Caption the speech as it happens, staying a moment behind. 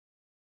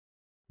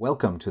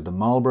Welcome to the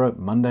Marlborough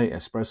Monday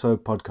Espresso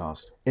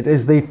podcast. It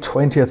is the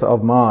 20th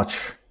of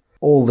March.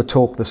 All the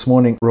talk this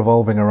morning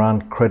revolving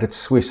around Credit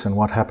Suisse and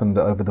what happened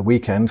over the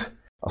weekend.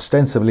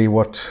 Ostensibly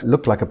what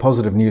looked like a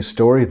positive news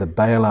story, the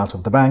bailout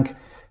of the bank,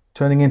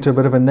 turning into a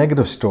bit of a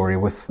negative story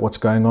with what's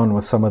going on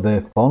with some of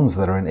the bonds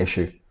that are in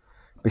issue.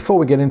 Before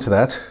we get into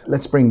that,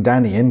 let's bring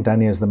Danny in.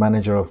 Danny is the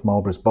manager of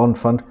Marlborough's bond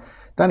fund.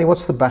 Danny,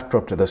 what's the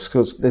backdrop to this?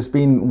 Because there's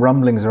been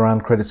rumblings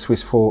around Credit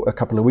Suisse for a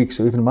couple of weeks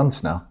or even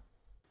months now.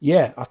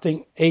 Yeah, I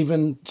think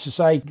even to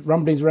say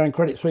rumblings around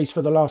Credit Suisse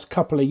for the last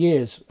couple of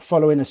years,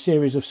 following a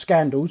series of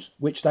scandals,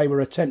 which they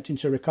were attempting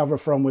to recover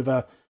from with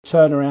a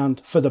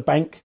turnaround for the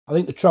bank. I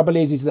think the trouble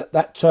is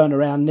that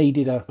turnaround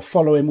needed a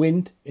following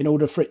wind in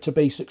order for it to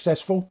be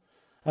successful.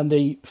 And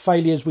the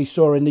failures we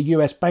saw in the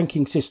US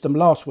banking system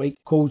last week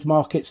caused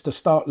markets to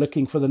start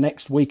looking for the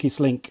next weakest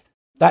link.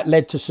 That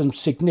led to some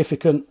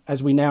significant,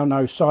 as we now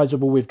know,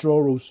 sizable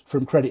withdrawals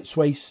from Credit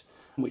Suisse,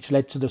 which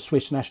led to the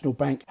Swiss National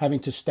Bank having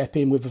to step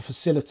in with a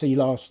facility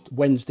last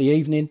Wednesday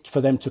evening for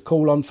them to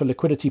call on for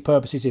liquidity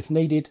purposes if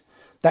needed.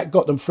 That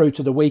got them through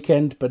to the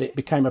weekend, but it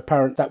became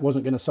apparent that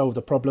wasn't going to solve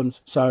the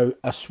problems. So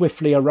a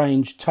swiftly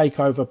arranged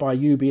takeover by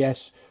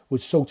UBS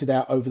was sorted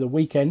out over the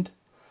weekend.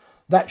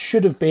 That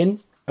should have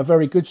been a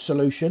very good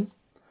solution.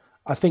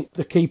 I think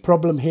the key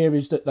problem here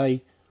is that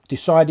they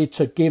decided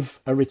to give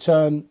a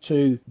return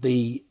to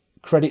the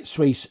Credit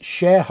Suisse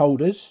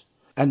shareholders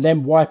and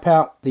then wipe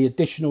out the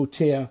additional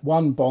Tier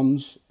 1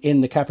 bonds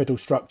in the capital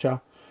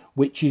structure,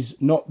 which is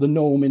not the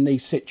norm in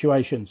these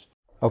situations.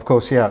 Of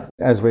course, yeah,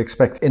 as we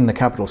expect in the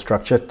capital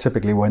structure,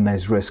 typically when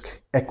there's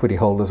risk, equity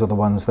holders are the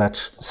ones that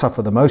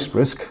suffer the most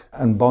risk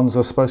and bonds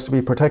are supposed to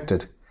be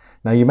protected.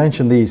 Now, you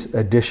mentioned these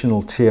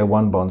additional Tier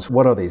 1 bonds.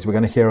 What are these? We're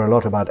going to hear a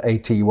lot about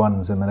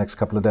AT1s in the next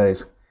couple of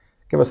days.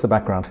 Give us the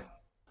background.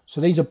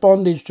 So these are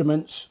bond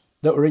instruments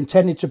that were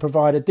intended to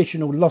provide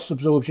additional loss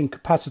absorption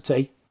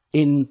capacity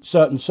in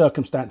certain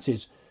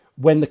circumstances,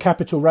 when the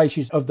capital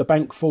ratios of the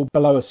bank fall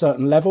below a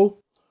certain level,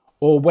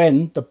 or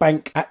when the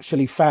bank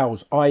actually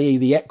fails, i.e.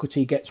 the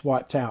equity gets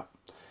wiped out.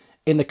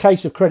 In the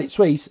case of Credit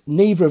Suisse,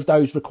 neither of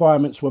those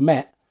requirements were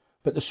met,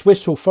 but the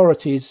Swiss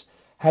authorities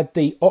had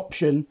the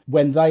option,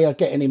 when they are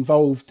getting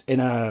involved in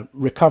a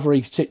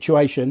recovery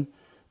situation,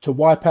 to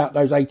wipe out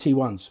those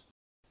AT1s.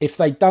 If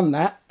they'd done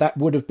that, that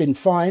would have been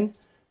fine,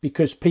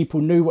 because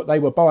people knew what they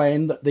were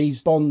buying, that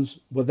these bonds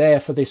were there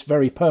for this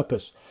very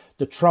purpose.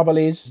 The trouble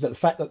is that the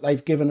fact that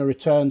they've given a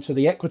return to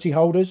the equity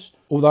holders,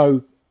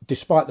 although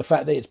despite the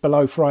fact that it's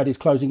below Friday's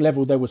closing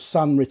level, there was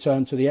some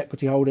return to the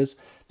equity holders.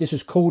 This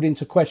has called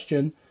into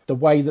question the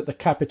way that the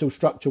capital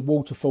structure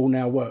waterfall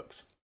now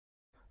works.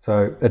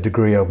 So a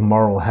degree of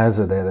moral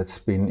hazard there that's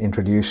been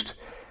introduced.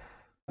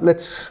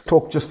 Let's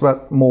talk just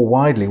about more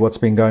widely what's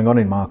been going on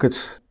in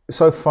markets.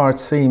 So far it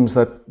seems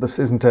that this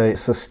isn't a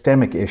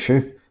systemic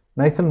issue.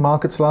 Nathan,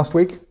 markets last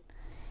week?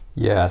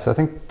 Yeah, so I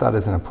think that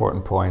is an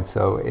important point.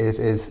 So it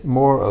is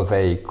more of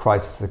a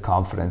crisis of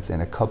confidence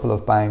in a couple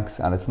of banks,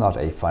 and it's not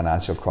a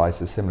financial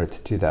crisis similar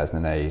to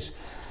 2008.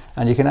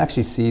 And you can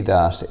actually see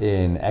that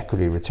in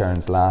equity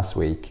returns last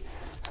week.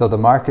 So the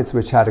markets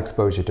which had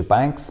exposure to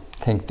banks,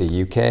 think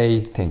the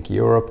UK, think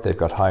Europe, they've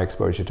got high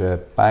exposure to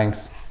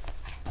banks,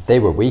 they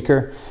were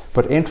weaker.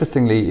 But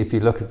interestingly, if you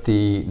look at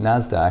the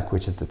NASDAQ,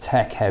 which is the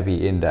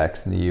tech-heavy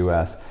index in the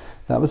US,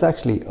 that was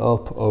actually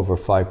up over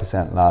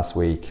 5% last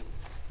week.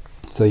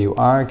 So you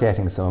are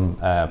getting some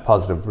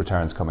positive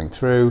returns coming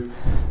through.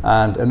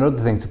 And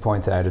another thing to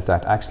point out is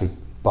that actually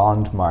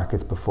bond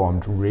markets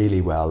performed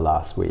really well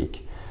last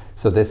week.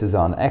 So this is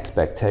on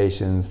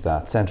expectations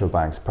that central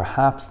banks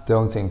perhaps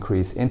don't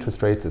increase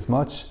interest rates as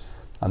much,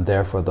 and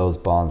therefore those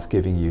bonds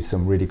giving you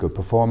some really good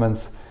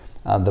performance.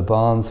 And the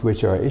bonds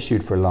which are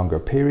issued for longer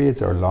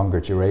periods or longer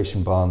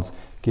duration bonds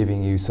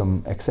giving you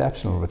some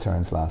exceptional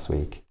returns last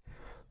week.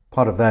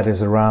 Part of that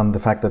is around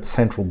the fact that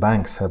central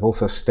banks have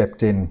also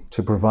stepped in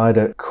to provide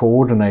a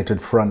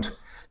coordinated front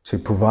to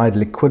provide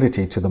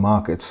liquidity to the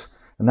markets.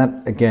 And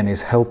that, again,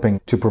 is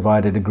helping to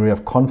provide a degree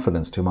of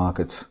confidence to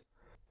markets.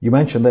 You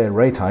mentioned there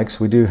rate hikes.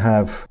 We do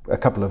have a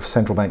couple of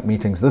central bank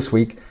meetings this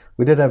week.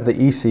 We did have the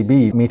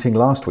ECB meeting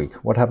last week.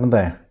 What happened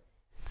there?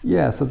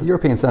 Yeah, so the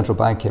European Central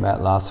Bank came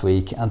out last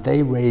week and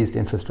they raised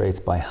interest rates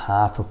by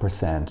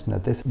 0.5%. Now,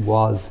 this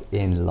was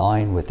in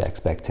line with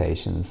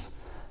expectations.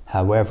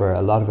 However,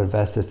 a lot of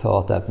investors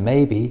thought that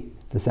maybe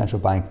the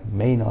central bank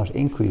may not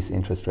increase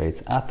interest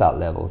rates at that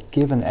level,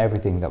 given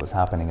everything that was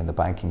happening in the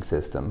banking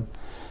system.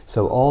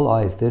 So all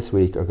eyes this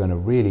week are going to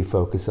really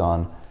focus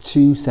on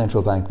two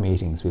central bank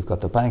meetings. We've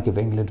got the Bank of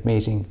England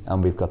meeting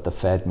and we've got the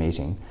Fed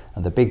meeting.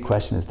 And the big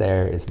question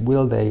is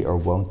will they or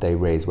won't they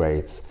raise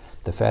rates?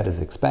 The Fed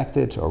is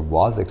expected, or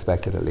was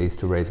expected at least,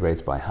 to raise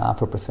rates by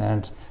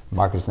 0.5%. The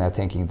market is now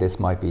thinking this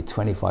might be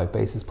 25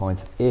 basis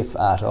points, if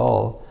at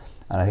all.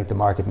 And I think the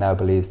market now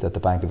believes that the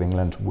Bank of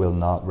England will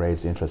not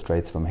raise interest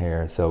rates from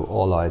here. So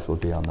all eyes will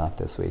be on that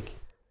this week.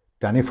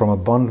 Danny, from a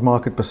bond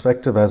market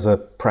perspective, as a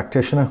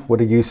practitioner, what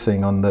are you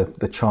seeing on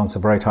the chance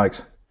of rate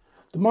hikes?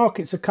 The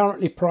markets are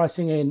currently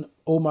pricing in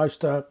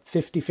almost a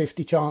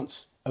 50-50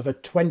 chance of a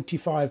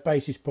 25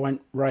 basis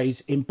point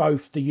raise in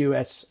both the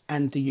US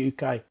and the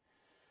UK.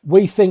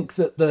 We think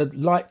that the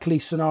likely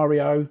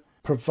scenario,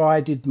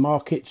 provided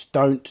markets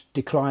don't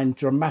decline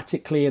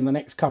dramatically in the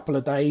next couple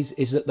of days,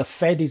 is that the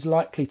Fed is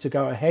likely to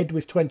go ahead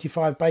with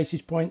 25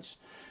 basis points,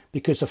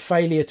 because a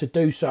failure to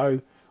do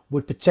so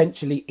would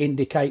potentially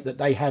indicate that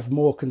they have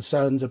more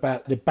concerns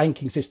about the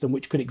banking system,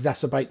 which could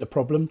exacerbate the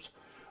problems.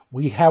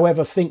 We,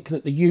 however, think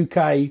that the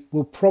UK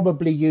will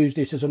probably use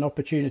this as an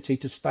opportunity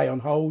to stay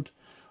on hold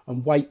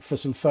and wait for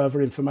some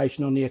further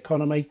information on the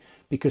economy,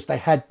 because they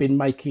had been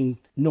making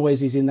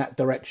noises in that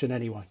direction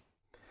anyway.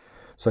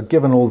 So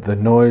given all the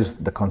noise,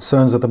 the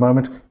concerns at the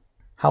moment,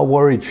 how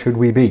worried should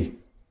we be?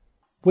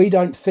 We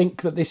don't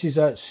think that this is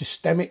a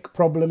systemic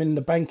problem in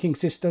the banking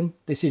system.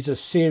 This is a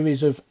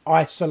series of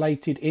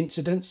isolated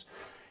incidents.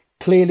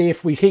 Clearly,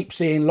 if we keep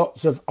seeing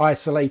lots of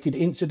isolated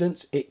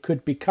incidents, it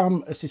could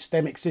become a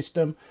systemic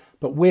system.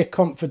 But we're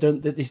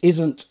confident that this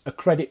isn't a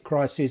credit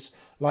crisis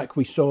like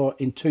we saw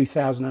in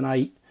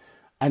 2008,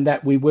 and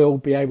that we will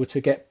be able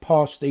to get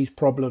past these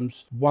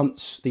problems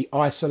once the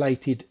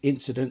isolated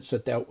incidents are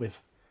dealt with.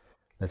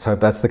 Let's hope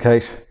that's the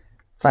case.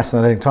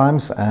 Fascinating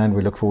times, and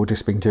we look forward to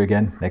speaking to you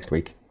again next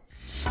week.